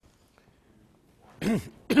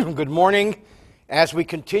Good morning. As we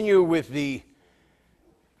continue with the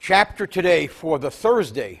chapter today for the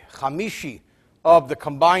Thursday, Chamishi, of the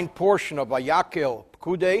combined portion of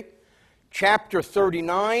Vayakhel-Pekudei, chapter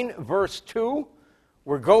 39, verse 2,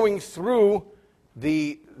 we're going through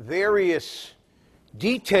the various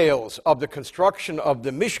details of the construction of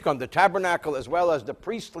the Mishkan, the tabernacle, as well as the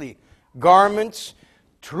priestly garments.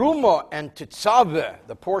 Truma and Tetzaveh,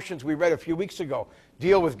 the portions we read a few weeks ago,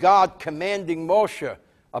 deal with God commanding Moshe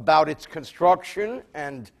about its construction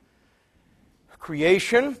and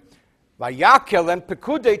creation. Vayakhel and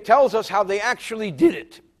Pekudei tells us how they actually did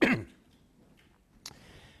it.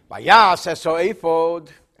 Vayas eso ephod,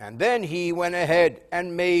 and then he went ahead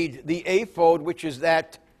and made the ephod, which is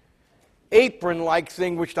that apron-like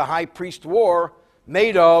thing which the high priest wore,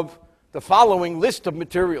 made of the following list of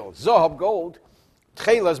materials: zohab, gold;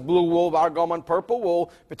 tchelas, blue wool; vargamon, purple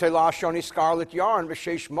wool; v'telah shoni, scarlet yarn;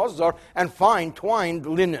 v'sheish mozar, and fine twined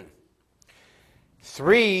linen.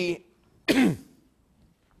 3.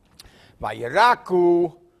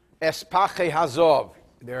 Vayiraku espache hazov.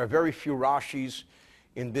 There are very few Rashis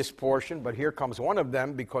in this portion, but here comes one of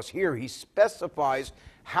them, because here he specifies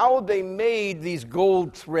how they made these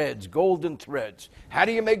gold threads, golden threads. How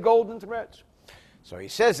do you make golden threads? So he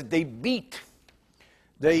says that they beat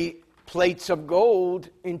the plates of gold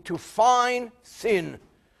into fine, thin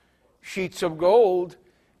sheets of gold,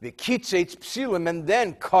 the kitzetz psilim, and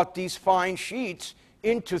then cut these fine sheets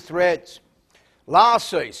into threads.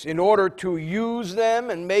 Lases, in order to use them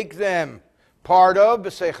and make them part of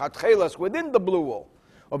b'seichat chelas, within the blue wool,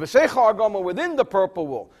 or b'seich argama, within the purple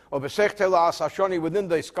wool, or b'seich telas hashoni, within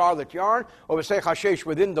the scarlet yarn, or b'seich hashesh,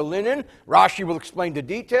 within the linen. Rashi will explain the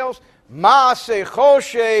details. Ma'aseh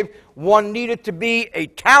choshev, one needed to be a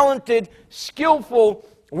talented, skillful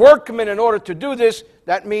workman in order to do this.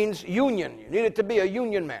 That means union. You needed to be a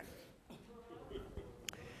union man.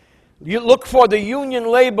 You look for the union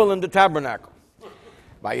label in the tabernacle.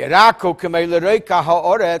 Vayiraku k'mei l'reika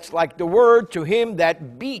ha'oretz, like the word to him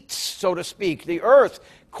that beats, so to speak, the earth,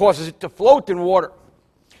 causes it to float in water.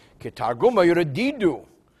 Kitarguma yuradidu,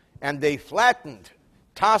 and they flattened.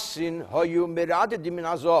 Tasin hayu miradedim min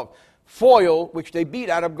azov, foil which they beat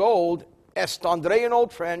out of gold. Estandre in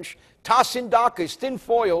Old French. Tasin dakis, thin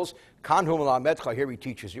foils. Kanhum lametcha, here he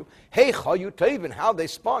teaches you. Hey chayu tevin, how they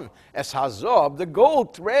spun. Es hazov, the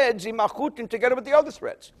gold threads imachutin, together with the other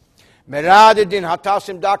threads. Meradidin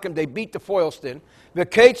hatasim dakim, they beat the foils thin.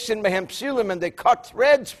 V'keitzin mehem psilim, and they cut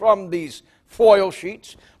threads from these foil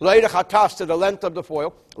sheets. Later hatas, to the length of the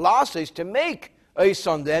foil. Lases, to make eis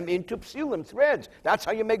on them into psilim, threads. That's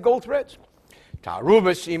how you make gold threads.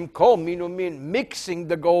 Tarubasim kol minumin, mixing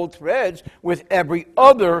the gold threads with every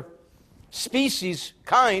other species,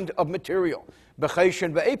 kind of material.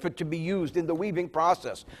 B'cheishen v'epet, to be used in the weaving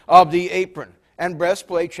process of the apron. And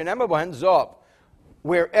breastplate, shenemah b'hen zob.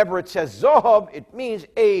 Wherever it says zohab, it means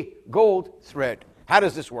a gold thread. How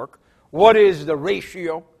does this work? What is the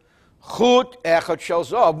ratio? Chut echad shel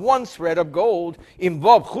zohab, one thread of gold,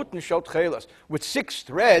 imvav chutin shel tchelas, with 6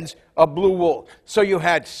 threads of blue wool. So you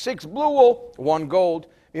had 6 blue wool, 1 gold.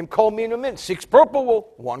 Im kol minumin, 6 purple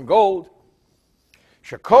wool, 1 gold.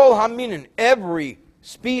 Shekol haminin, every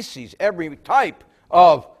species, every type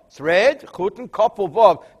of thread, chutin couple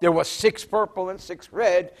vav, there was 6 purple and 6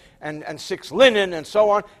 red and 6 linen and so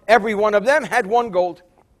on. Every one of them had 1 gold.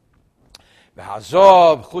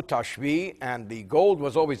 V'hazov chut hashvi, and the gold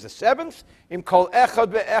was always the 7th. Im kol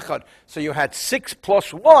echad ve'echad, so you had 6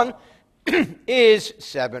 plus 1 is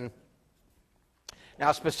 7.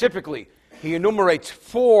 Now specifically, he enumerates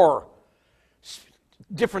 4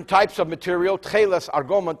 different types of material: tchelas,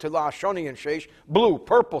 argoma, telah, shoni, and sheish, blue,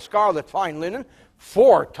 purple, scarlet, fine linen.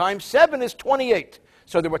 4 times 7 is 28.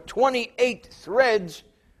 So there were 28 threads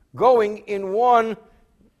going in one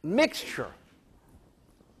mixture.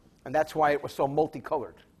 And that's why it was so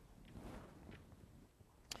multicolored.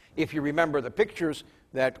 If you remember the pictures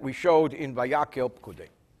that we showed in Vayakhel-Pekudei.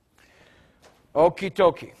 Okie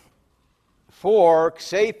dokie. 4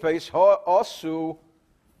 ksefes ha'osu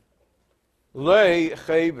le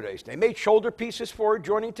chevres. They made shoulder pieces for it,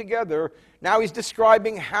 joining together. Now he's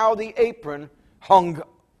describing how the apron hung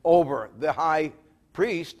over the high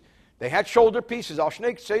priest. They had shoulder pieces. Al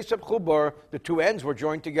shnei ksesef chubar, the 2 ends were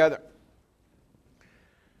joined together,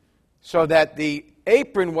 so that the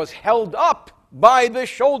apron was held up by the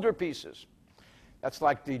shoulder pieces. That's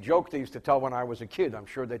like the joke they used to tell when I was a kid. I'm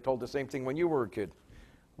sure they told the same thing when you were a kid.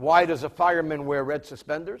 Why does a fireman wear red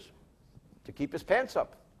suspenders? To keep his pants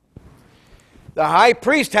up. The high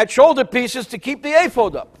priest had shoulder pieces to keep the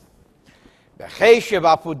ephod up. The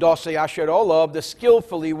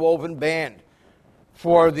skillfully woven band.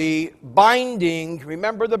 for the binding.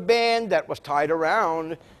 Remember the band that was tied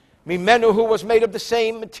around. Mimenu, who was made of the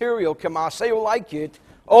same material. Kemaseu, like it.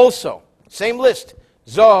 Also, same list.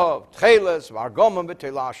 Zahav, Tcheles, Vargomim,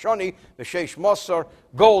 V'Telah Shoni, V'Sheish Mosar,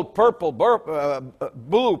 gold, purple,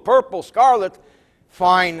 blue, purple, scarlet,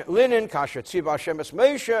 fine linen, Kasher Tziva Hashem es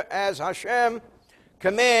Moshe, as Hashem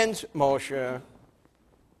commands Moshe.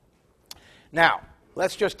 Now,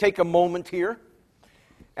 let's just take a moment here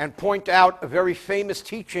and point out a very famous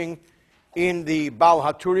teaching in the Baal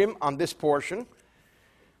HaTurim on this portion,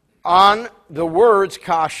 on the words,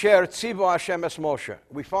 Kasher Tziva Hashem es Moshe.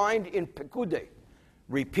 We find in Pekudei,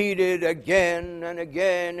 repeated again and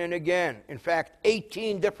again and again. In fact,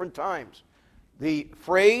 18 different times. The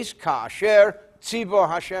phrase, Kasher Tziva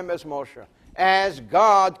Hashem es Moshe, as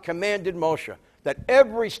God commanded Moshe. That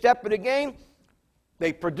every step of the game,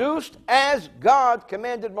 they produced as God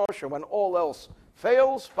commanded Moshe. When all else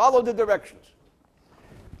fails, follow the directions.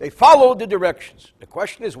 They followed the directions. The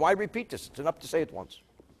question is, why repeat this? It's enough to say it once.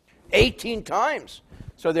 18 times.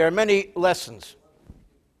 So there are many lessons.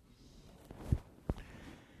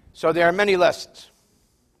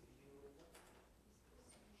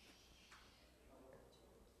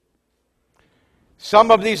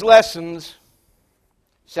 Some of these lessons,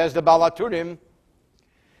 says the Baal HaTurim,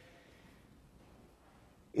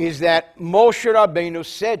 is that Moshe Rabbeinu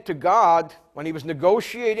said to God, when he was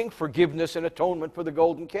negotiating forgiveness and atonement for the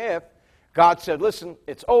golden calf, God said, listen,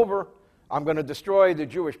 it's over. I'm going to destroy the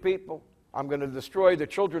Jewish people. I'm going to destroy the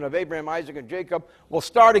children of Abraham, Isaac, and Jacob. We'll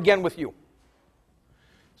start again with you.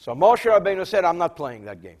 So Moshe Rabbeinu said, I'm not playing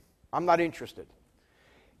that game. I'm not interested.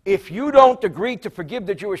 If you don't agree to forgive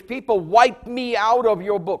the Jewish people, wipe me out of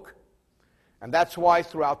your book. And that's why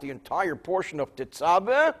throughout the entire portion of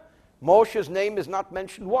Tetzaveh, Moshe's name is not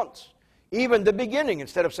mentioned once. Even the beginning,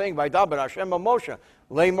 instead of saying, Vaydaber Hashem Moshe,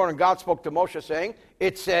 Lamor, and God spoke to Moshe saying,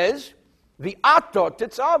 it says, V'ato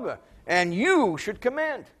Tetzaveh, and you should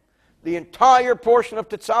command. The entire portion of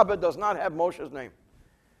Tetzaveh does not have Moshe's name.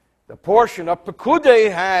 The portion of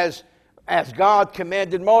Pekudei has, as God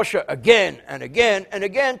commanded Moshe, again and again and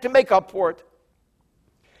again to make up for it.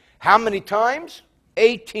 How many times?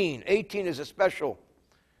 18. 18 is a special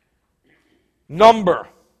number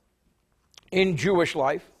in Jewish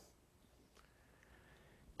life.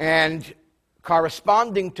 And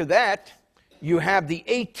corresponding to that, you have the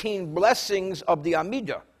 18 blessings of the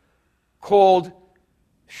Amidah, called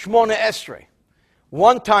Shmona Esrei.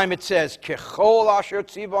 One time it says, Kechol asher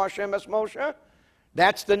tziva Hashem es Moshe.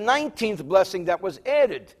 That's the 19th blessing that was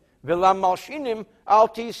added. V'lam malshinim al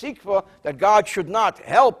tisikva, that God should not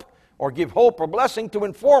help or give hope or blessing to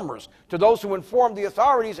informers, to those who inform the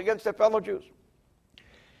authorities against their fellow Jews.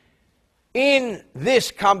 In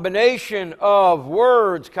this combination of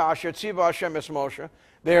words, Kasher tziva Hashem es Moshe,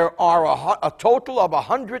 there are a total of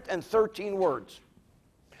 113 words,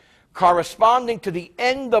 corresponding to the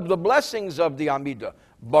end of the blessings of the Amidah.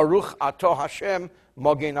 Baruch ato Hashem,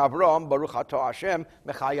 Mogen Avram, Baruch ato Hashem,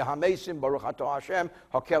 Mechaya HaMesim, Baruch ato Hashem,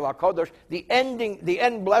 Hakel HaKodesh. The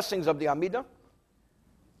end blessings of the Amidah,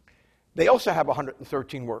 they also have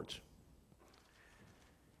 113 words,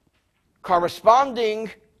 corresponding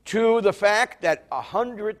to the fact that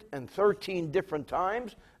 113 different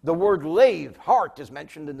times the word leiv, heart, is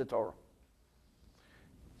mentioned in the Torah.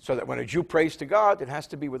 So that when a Jew prays to God, it has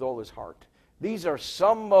to be with all his heart. These are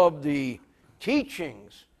some of the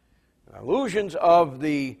teachings, allusions of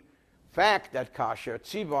the fact that Kasher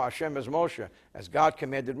Tziva Hashem es Moshe, as God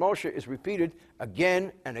commanded Moshe, is repeated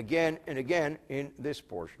again and again and again in this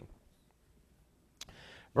portion.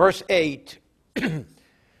 Verse 8, and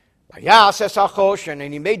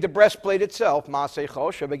he made the breastplate itself, Maaseh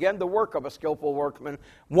Choshev, again the work of a skillful workman.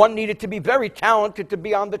 One needed to be very talented to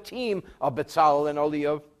be on the team of Betzalel and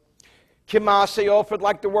Oliav. Kimaseh offered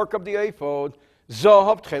like the work of the ephod.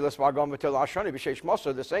 Zohav, Tcheles, Vagom, V'Telah Shoni, V'Sheish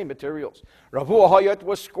Mosar, the same materials. Ravu Ahayat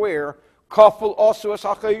was square. Kaful also is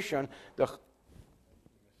Hachayishan.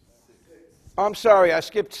 I'm sorry, I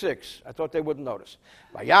skipped 6. I thought they wouldn't notice.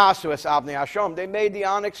 Vayasu es Avnei Hashom. They made the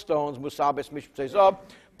onyx stones, Musabes Mishptei Zov,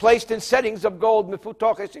 placed in settings of gold,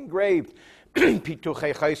 Mifutoches, engraved.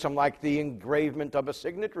 Pituchei Chesam, like the engravement of a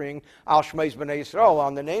signet ring, Al Shmeis B'nai Yisrael,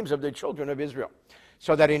 on the names of the children of Israel.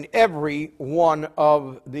 So that in every one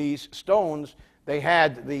of these stones, they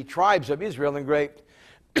had the tribes of Israel engraved.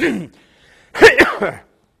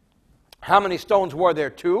 How many stones were there?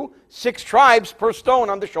 2. 6 tribes per stone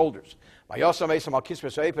on the shoulders.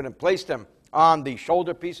 And placed them on the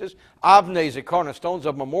shoulder pieces. Avnei Zikon, stones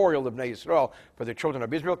of memorial of Bnei Yisrael for the children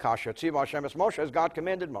of Israel. Kasher Tziva Hashem es Moshe, as God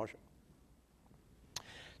commanded Moshe.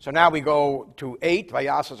 So now we go to 8.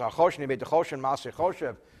 Vayasas HaChoshen, he made the Choshen Maaseh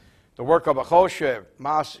Choshev The work of a choshev,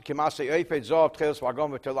 Kimase Eifed Zov Tcheles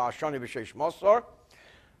Vagom V'Tela Ashani V'Sheish Mosor.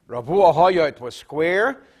 Ravua Hoya, it was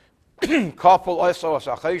square. Kafel Eso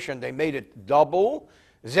Asacheshen, they made it double.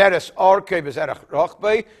 Zeres Arke V'Zerach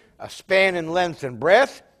Rachbe, a span in length and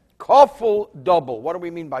breadth. Kafel double. What do we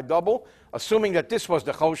mean by double? Assuming that this was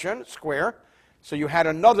the choshen, square. So you had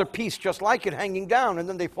another piece just like it hanging down, and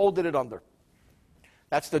then they folded it under.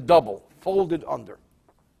 That's the double, folded under.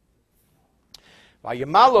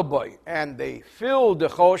 Vayimalaboy, and they filled the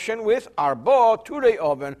choshen with arba turei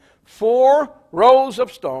oven, 4 rows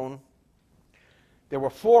of stone. There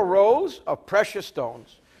were 4 rows of precious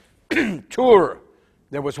stones. Tur,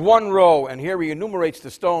 there was 1 row, and here he enumerates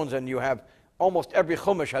the stones, and you have almost every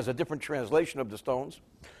Chumash has a different translation of the stones.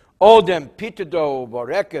 Odem pitido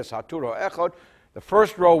varekes haturo echad. The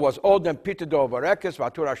first row was Odem pitido varekes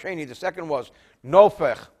vatur hasheni. The second was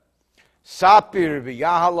Nofech sapir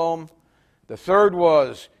v'yahalom. The third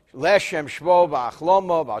was Leshem Shvo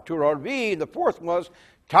V'Achloma V'Atur Arvi. The fourth was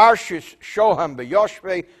Tarshish Shoham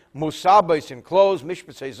B'Yoshve Musabes in clothes,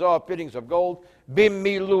 Mishpasei Zoh, fittings of gold,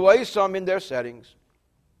 Bimiluesam in their settings.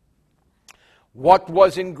 What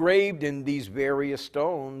was engraved in these various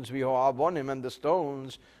stones? V'Hoavonim, and the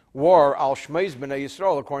stones were Al Shmeis B'nei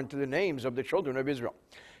Yisrael, according to the names of the children of Israel.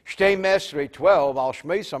 Shtei Mesrei 12, Al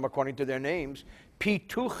Shmeisam, according to their names.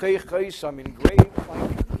 Pituchei Chaisam, engraved like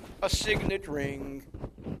a signet ring.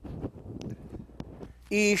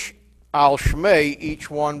 Ish al shmei,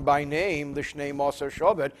 each one by name, the shnei moser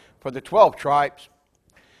shovet, for the 12 tribes.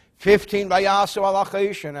 15 vayasu al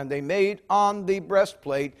acheshen, and they made on the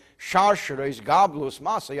breastplate sharsheres gablus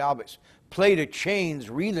masayabes, plated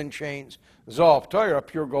chains, wreathen chains, zov Torah,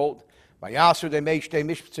 pure gold. Vayasu, they made shtei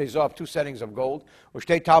mishptzei zov, 2 settings of gold,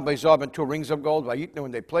 ushtei tabei zov, and 2 rings of gold. Vayitnu,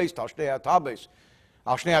 and they placed al shtei tabes.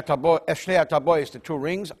 Al shnei ataboy is the 2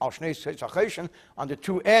 rings. Al shnei sacheshen, on the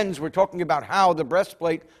 2 ends, we're talking about how the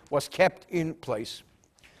breastplate was kept in place.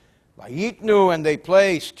 Vayitnu, and they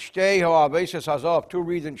placed shtei ho'aveses hazov, 2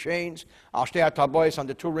 wreathen chains. Al shnei ataboyes, on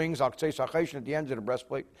the 2 rings. Al ktei sacheshen, at the ends of the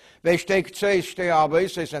breastplate. Ve'shtei ktei shtei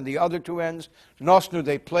ho'aveses, and the other 2 ends. Nosnu,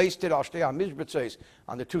 they placed it al shtei hamizbetzes,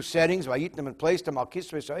 on the 2 settings. Vayitnu, and placed them al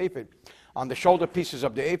kisvei ha'ephod, on the shoulder pieces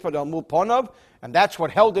of the ephod, al mul ponav, and that's what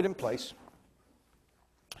held it in place.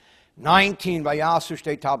 19, Vayasu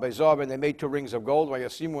shtei tabei zov, and they made 2 rings of gold.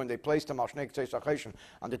 Vayasimu, and they placed them al shnei ktei sacheshen,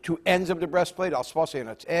 on the 2 ends of the breastplate, al svasei, on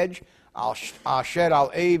its edge, al asher al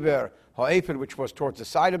ever ha'ephod, which was towards the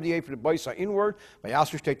side of the ephod, boisa inward.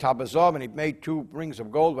 Vayasu shtei tabei zov, and he made 2 rings of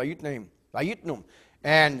gold. Vayitnum,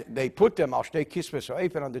 and they put them al shtei kisves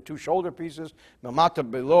ha'ephod, on the 2 shoulder pieces. Milmata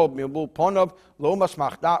below mibul ponav lomas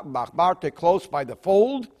machbarte, close by the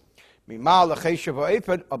fold. Mimal lecheshev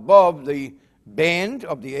ha'ephod, above the band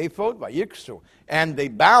of the ephod, vayiksu, and they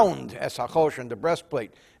bound es hachoshen, the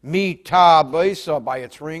breastplate, mi tabesa, by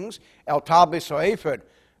its rings, el tabesa ephod,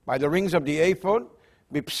 by the rings of the ephod,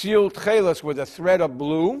 bipsil tcheles, with a thread of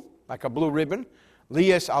blue, like a blue ribbon,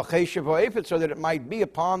 lias al cheshev ephod, so that it might be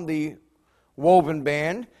upon the woven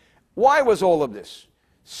band. Why was all of this?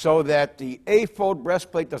 So that the ephod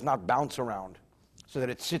breastplate does not bounce around, so that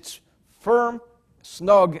it sits firm,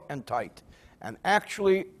 snug, and tight. And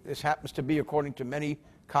actually, this happens to be, according to many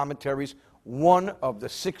commentaries, one of the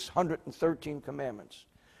 613 commandments,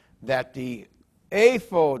 that the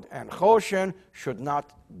ephod and choshen should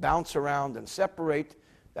not bounce around and separate.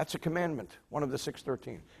 That's a commandment, one of the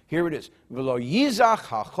 613. Here it is, v'lo yizach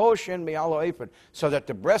hachoshen me'alo ephod, so that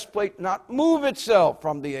the breastplate not move itself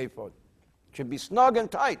from the ephod. It should be snug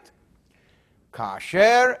and tight.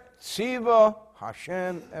 Kasher tziva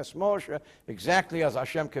Hashem es Moshe, exactly as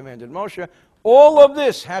Hashem commanded Moshe. All of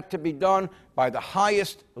this had to be done by the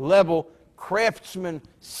highest level craftsmen,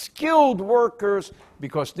 skilled workers,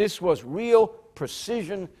 because this was real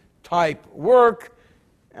precision type work,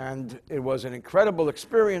 and it was an incredible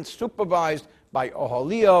experience, supervised by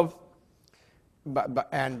Oholiav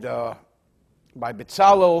and by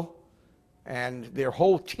Betzalel and their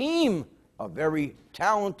whole team of very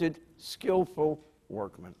talented, skillful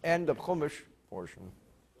workmen. End of Chumash portion.